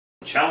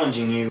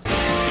Challenging you.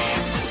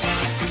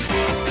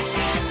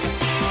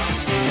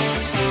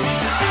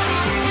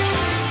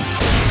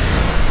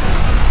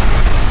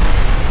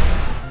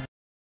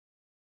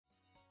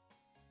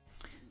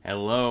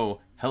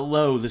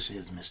 Hello, this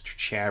is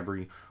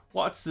MrChabry.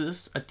 What's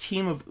this? A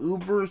team of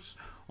Ubers?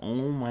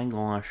 Oh my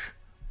gosh.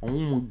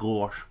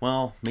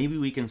 Well, maybe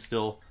we can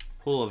still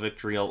pull a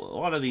victory. A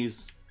lot of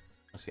these...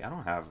 Let's see, I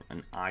don't have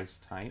an ice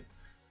type.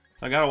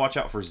 So I gotta watch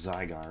out for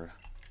Zygarde.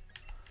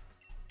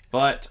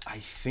 But I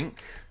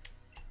think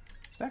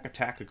Stack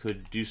Attacker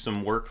could do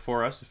some work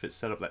for us if it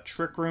set up that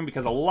Trick Room,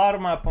 because a lot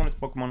of my opponent's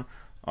Pokemon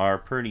are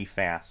pretty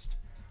fast.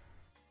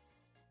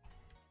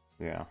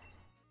 Yeah.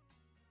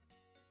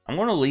 I'm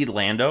going to lead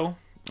Lando.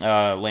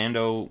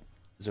 Lando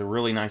is a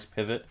really nice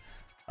pivot.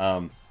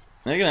 They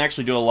can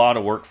actually do a lot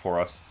of work for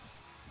us.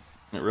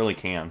 It really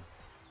can.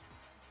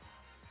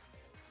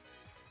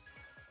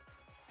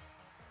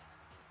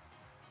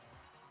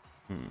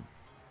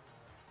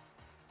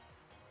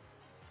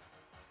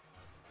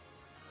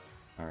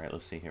 Alright,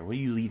 let's see here. What are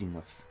you leading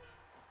with?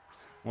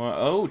 Well,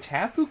 oh,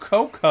 Tapu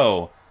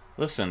Koko.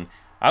 Listen,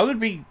 I would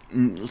be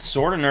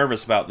sort of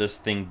nervous about this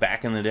thing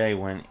back in the day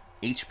when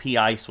HP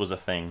Ice was a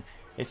thing.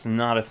 It's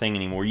not a thing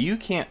anymore. You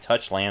can't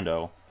touch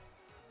Lando.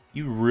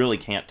 You really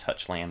can't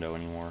touch Lando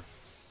anymore.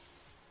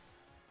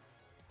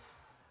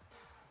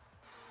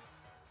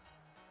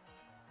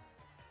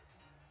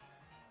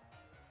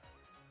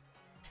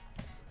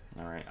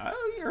 Alright,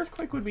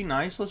 Earthquake would be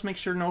nice. Let's make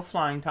sure no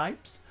flying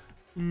types.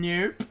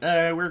 Nope.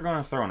 We're going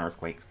to throw an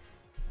Earthquake.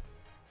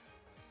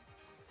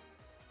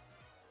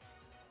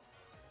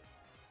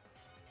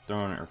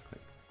 Throw an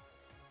Earthquake.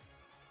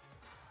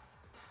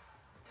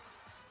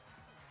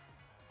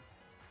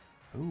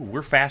 Ooh,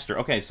 we're faster.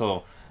 Okay,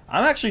 so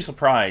I'm actually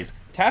surprised.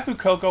 Tapu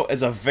Koko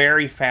is a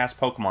very fast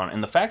Pokemon,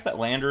 and the fact that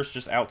Landorus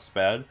just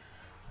outsped,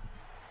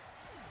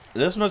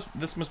 this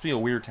must be a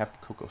weird Tapu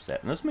Koko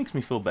set, and this makes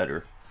me feel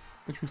better.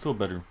 Makes me feel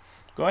better.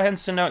 Go ahead and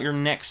send out your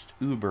next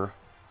Uber.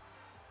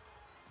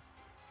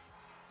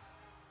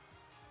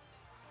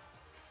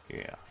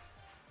 Yeah.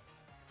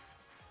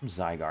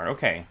 Zygarde.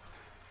 Okay.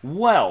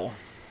 Well,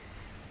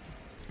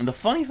 the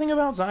funny thing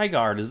about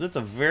Zygarde is it's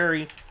a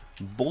very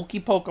bulky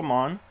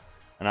Pokemon,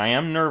 and I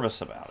am nervous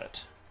about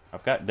it.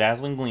 I've got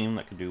Dazzling Gleam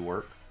that could do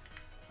work.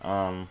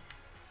 We'll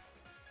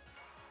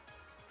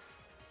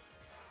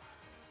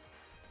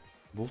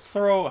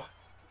throw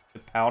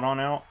Powdon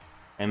out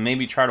and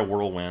maybe try to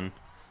Whirlwind.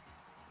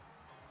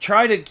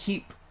 Try to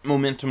keep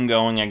momentum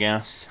going, I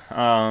guess.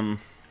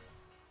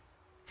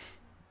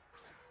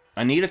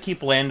 I need to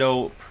keep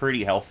Lando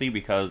pretty healthy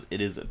because it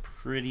is a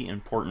pretty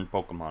important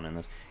Pokemon in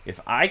this.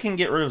 If I can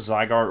get rid of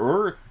Zygarde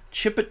or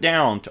chip it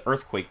down to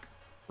Earthquake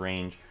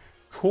range,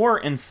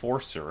 Core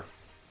Enforcer.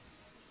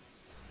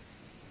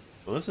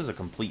 So this is a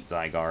complete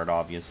Zygarde,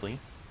 obviously.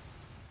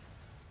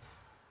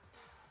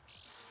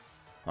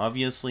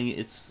 Obviously,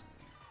 it's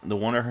the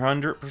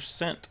 100%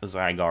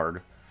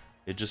 Zygarde.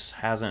 It just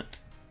hasn't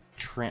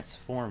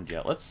transformed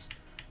yet. Let's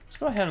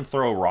go ahead and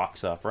throw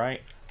rocks up,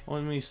 right?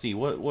 Let me see,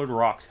 what would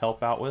rocks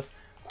help out with?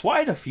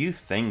 Quite a few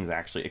things,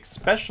 actually,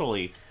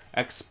 especially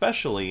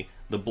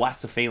the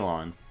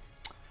Blacephalon.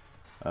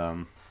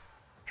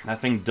 That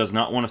thing does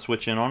not want to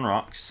switch in on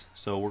rocks,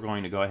 so we're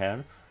going to go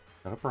ahead,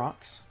 set up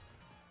rocks.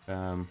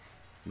 Then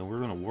we're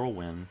going to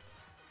Whirlwind.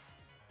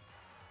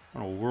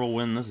 I'm going to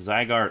Whirlwind this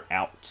Zygarde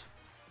out.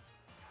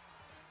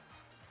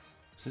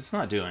 So it's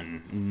not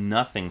doing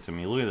nothing to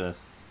me. Look at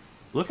this.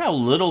 Look how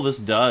little this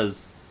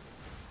does.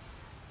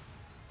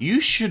 You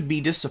should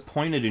be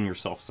disappointed in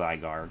yourself,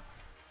 Zygarde.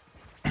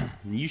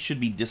 You should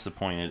be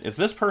disappointed. If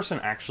this person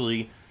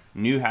actually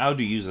knew how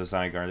to use a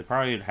Zygarde, they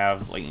probably would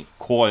have, like,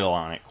 Coil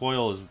on it.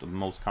 Coil is the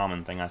most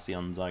common thing I see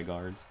on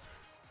Zygardes.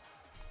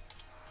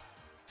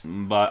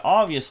 But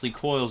obviously,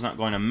 Coil's not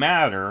going to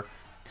matter,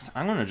 because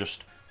I'm going to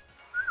just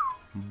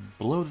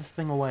blow this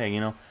thing away,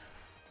 you know?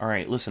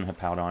 Alright, listen,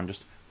 Hippowdon,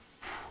 just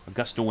a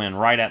gust of wind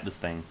right at this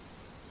thing.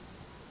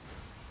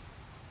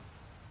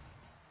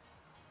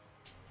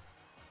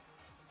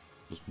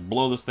 Just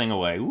blow this thing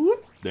away.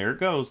 Whoop, there it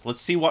goes.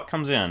 Let's see what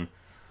comes in.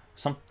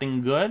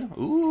 Something good?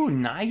 Ooh,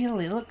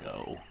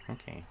 Nihilego.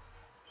 Okay.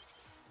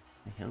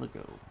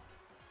 Nihilego.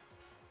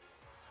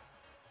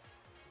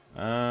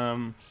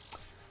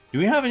 Do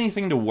we have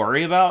anything to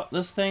worry about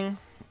this thing?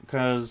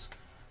 Because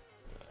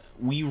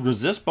we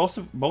resist both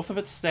of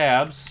its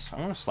stabs.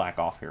 I want to slack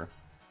off here.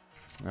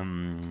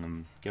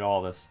 Get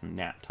all this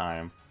nap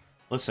time.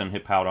 Listen,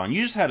 Hippowdon,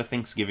 you just had a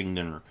Thanksgiving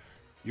dinner.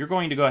 You're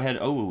going to go ahead...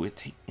 Oh,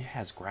 it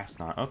has Grass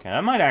Knot. Okay,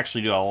 that might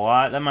actually do a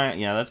lot. That might...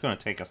 Yeah, that's going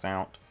to take us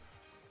out.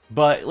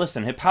 But,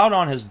 listen,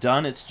 Hippowdon has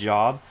done its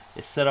job.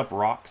 It's set up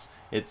rocks.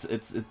 It's...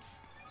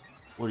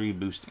 What are you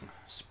boosting?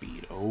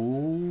 Speed.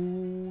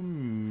 Oh,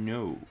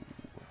 no.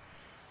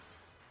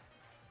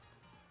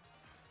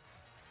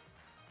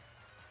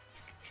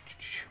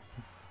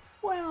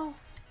 Well...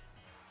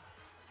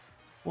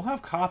 We'll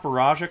have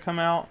Copperajah come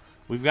out.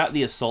 We've got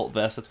the Assault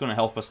Vest. That's going to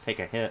help us take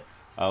a hit.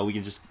 We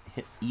can just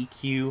hit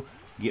EQ...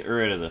 Get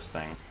rid of this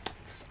thing.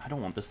 Because I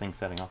don't want this thing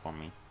setting up on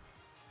me.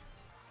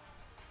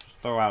 Just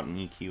throw out an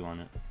EQ on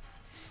it.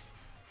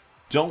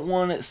 Don't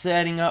want it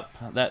setting up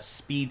that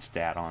speed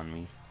stat on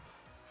me.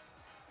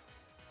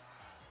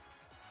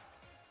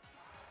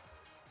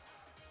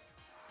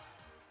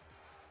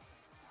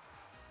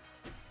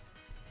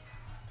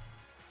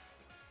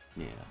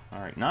 Yeah,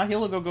 alright.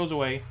 Nihilego goes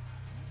away.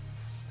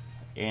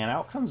 And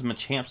out comes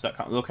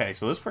Machamps.com. Okay,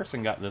 so this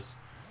person got this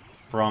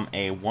from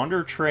a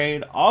Wonder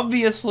Trade.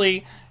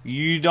 Obviously,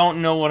 you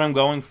don't know what I'm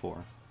going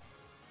for.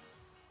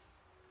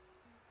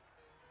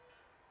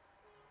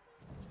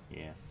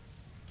 Yeah.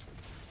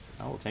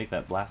 I will take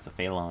that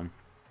Blastophalon.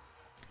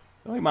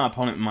 I feel like my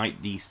opponent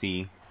might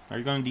DC. Are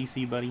you going to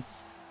DC, buddy?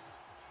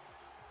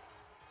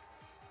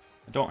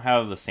 I don't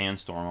have the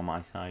Sandstorm on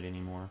my side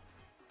anymore.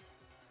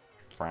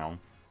 Frown.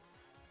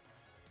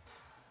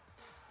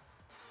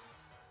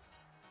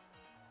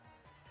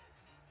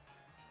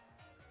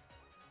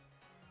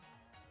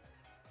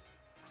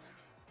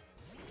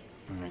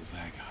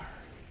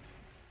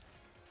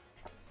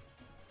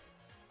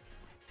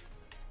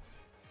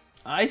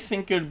 I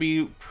think it would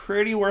be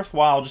pretty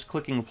worthwhile just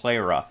clicking Play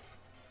Rough.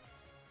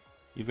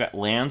 You've got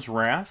Land's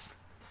Wrath.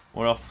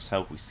 What else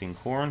have we seen?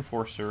 Core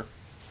Enforcer.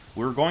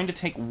 We're going to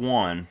take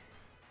one.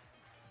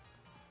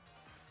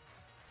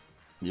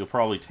 You'll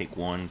probably take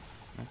one.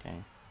 Okay.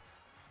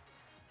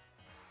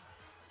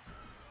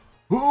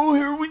 Oh,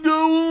 here we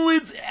go.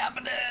 It's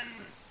happening.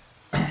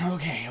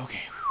 Okay,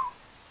 okay.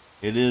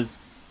 It is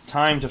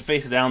time to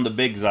face down the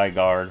big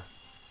Zygarde.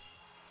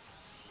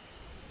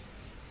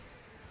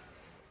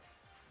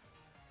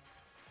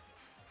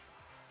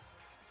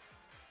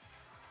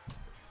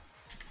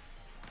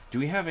 Do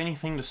we have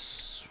anything to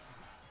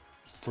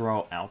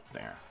throw out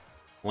there?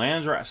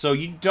 Land's Wrath. So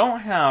you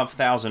don't have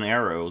 1,000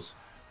 arrows,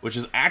 which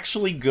is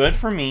actually good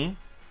for me.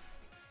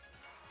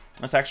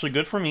 That's actually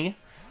good for me,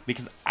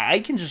 because I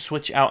can just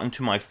switch out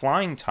into my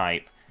flying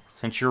type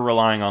since you're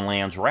relying on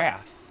Land's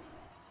Wrath.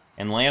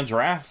 And Land's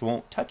Wrath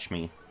won't touch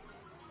me.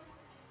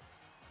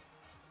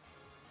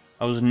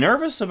 I was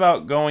nervous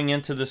about going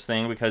into this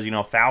thing because, you know,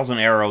 1,000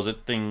 arrows,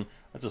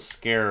 that's a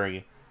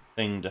scary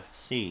thing to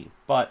see.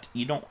 But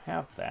you don't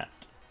have that.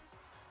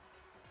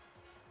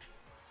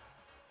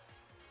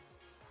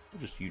 I'll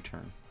just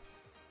U-turn.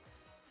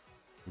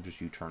 I'll just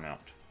U-turn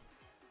out.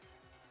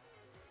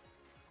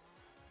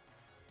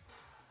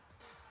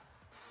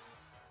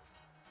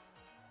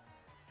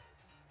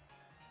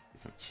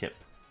 Some chip.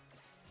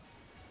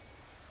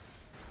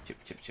 Chip,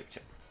 chip, chip,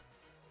 chip.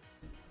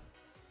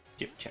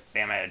 Chip, chip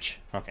damage.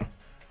 Okay.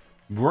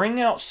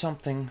 Bring out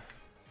something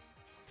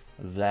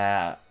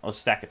that... Oh,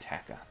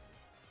 Stack-Attacka.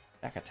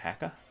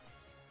 Stack-Attacka?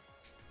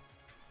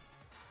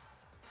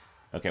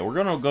 Okay, we're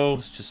gonna go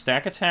to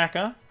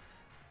Stack-Attacka.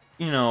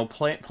 You know,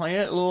 play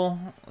it a little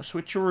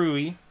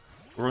switcheroo-y.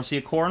 We're gonna see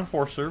a Core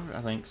Enforcer,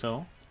 I think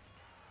so.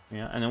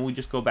 Yeah, and then we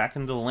just go back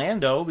into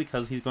Lando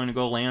because he's going to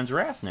go Land's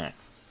Wrath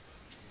next.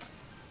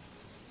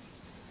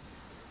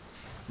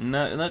 And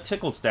that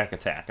tickled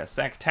Stack-Attacka.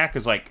 Stack-Attacka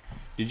is like,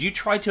 did you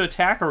try to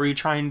attack or are you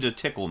trying to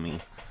tickle me?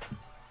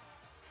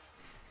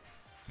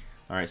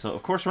 Alright, so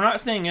of course we're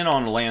not staying in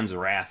on Land's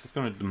Wrath. It's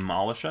going to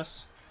demolish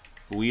us.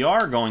 We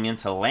are going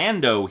into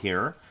Lando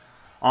here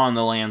on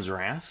the Land's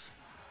Wrath.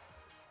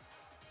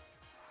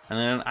 And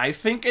then I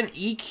think an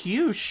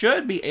EQ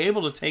should be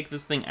able to take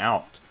this thing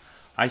out.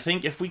 I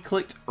think if we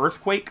clicked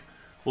Earthquake,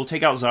 we'll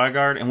take out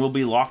Zygarde and we'll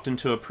be locked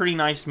into a pretty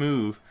nice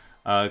move,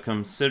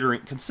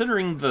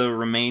 considering the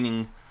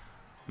remaining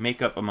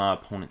makeup of my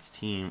opponent's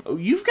team. Oh,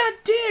 you've got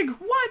Dig!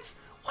 What?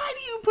 Why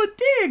do you put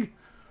Dig?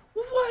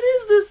 What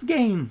is this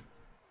game?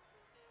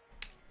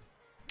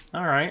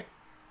 Alright.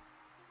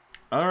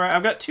 Alright,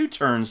 I've got 2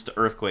 turns to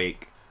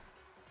Earthquake.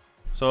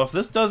 So if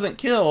this doesn't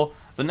kill,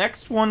 the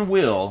next one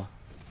will.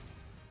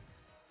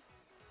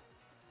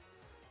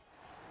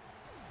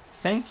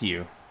 Thank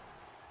you.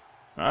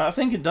 I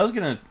think it does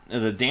get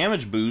a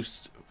damage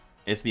boost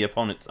if the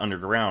opponent's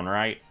underground,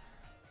 right?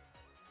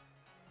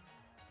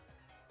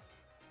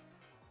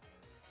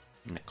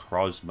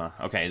 Necrozma.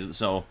 Okay,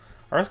 so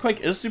Earthquake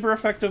is super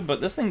effective,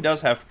 but this thing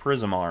does have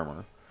Prism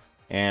Armor.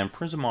 And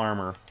Prism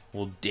Armor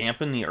will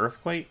dampen the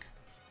Earthquake.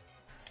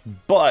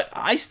 But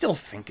I still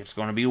think it's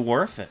going to be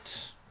worth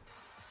it.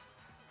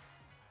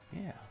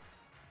 Yeah.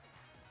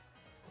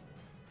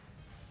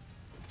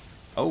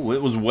 Oh,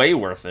 it was way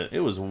worth it.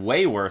 It was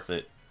way worth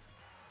it.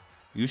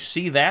 You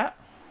see that?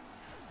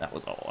 That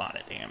was a lot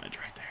of damage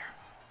right there.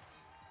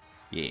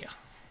 Yeah.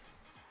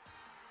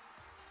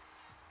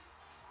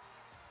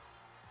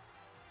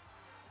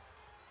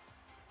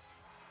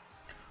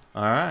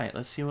 Alright,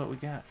 let's see what we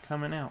got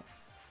coming out.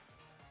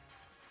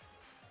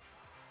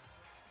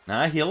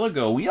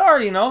 Nihilego. We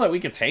already know that we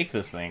could take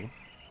this thing.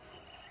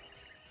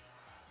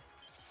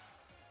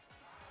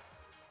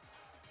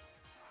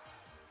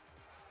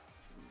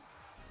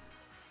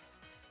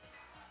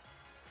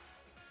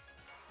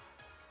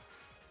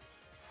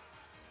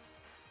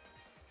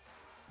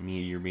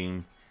 Meteor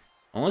Beam.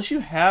 Unless you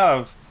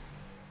have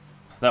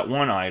that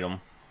one item,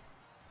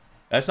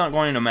 that's not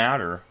going to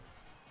matter.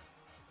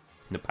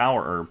 The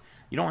Power Herb.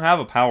 You don't have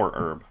a Power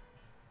Herb.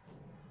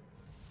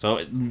 So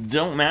it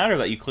don't matter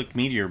that you clicked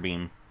Meteor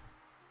Beam.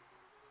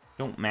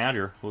 Don't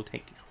matter. We'll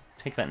take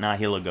that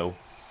Nihilego.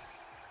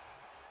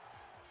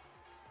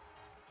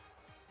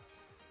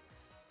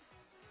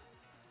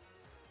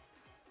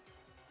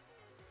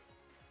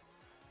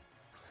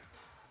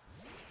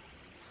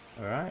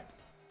 Alright.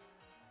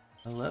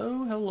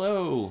 Hello,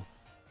 hello.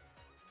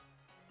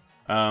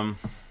 And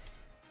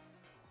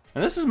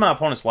this is my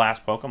opponent's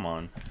last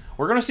Pokemon.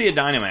 We're going to see a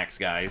Dynamax,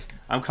 guys.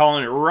 I'm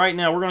calling it right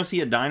now. We're going to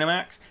see a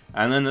Dynamax,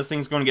 and then this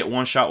thing's going to get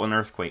one shot with an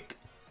Earthquake.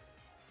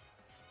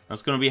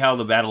 That's going to be how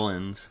the battle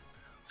ends.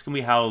 It's going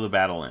to be how the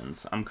battle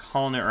ends. I'm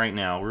calling it right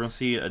now. We're going to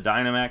see a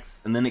Dynamax,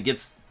 and then it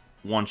gets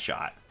one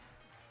shot.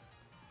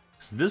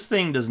 So this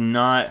thing does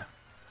not...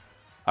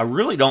 I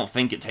really don't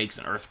think it takes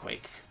an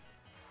Earthquake.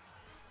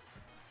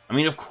 I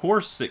mean, of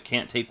course it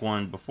can't take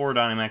one before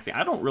Dynamaxing.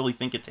 I don't really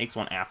think it takes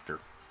one after.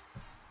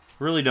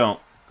 Really don't.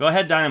 Go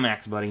ahead,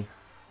 Dynamax, buddy.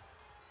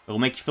 It'll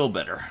make you feel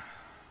better.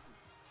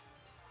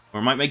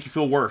 Or it might make you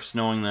feel worse,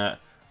 knowing that...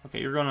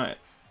 Okay,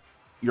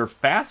 you're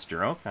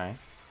faster, okay.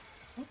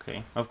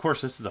 Okay. Of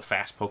course, this is a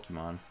fast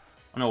Pokemon.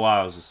 I don't know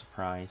why I was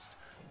surprised.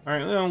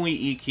 Alright, then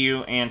we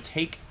EQ and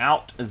take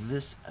out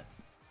this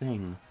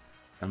thing.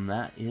 And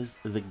that is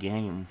the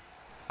game.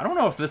 I don't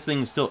know if this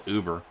thing is still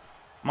Uber.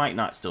 Might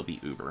not still be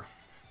Uber.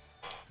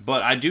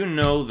 But I do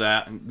know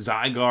that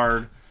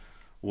Zygarde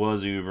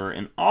was Uber.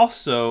 And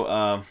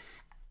also,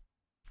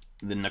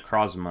 the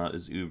Necrozma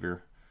is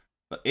Uber.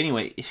 But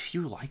anyway, if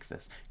you like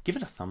this, give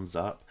it a thumbs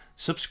up,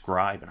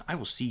 subscribe, and I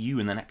will see you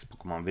in the next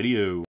Pokemon video.